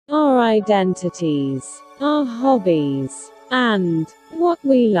identities, our hobbies, and what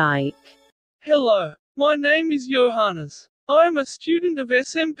we like. Hello, my name is Johannes. I am a student of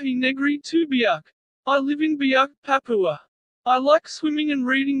SMP Negeri 2 Biak. I live in Biak, Papua. I like swimming and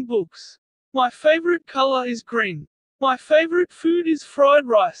reading books. My favorite color is green. My favorite food is fried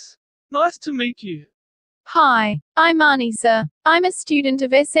rice. Nice to meet you. Hi, I'm Anisa. I'm a student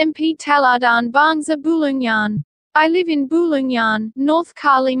of SMP Taladan Bangsa Bulungan. I live in Bulungan, North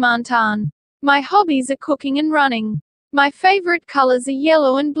Kalimantan. My hobbies are cooking and running. My favorite colors are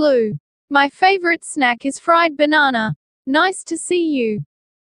yellow and blue. My favorite snack is fried banana. Nice to see you.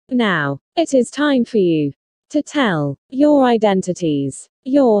 Now, it is time for you to tell your identities,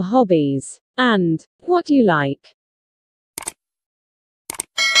 your hobbies, and what you like.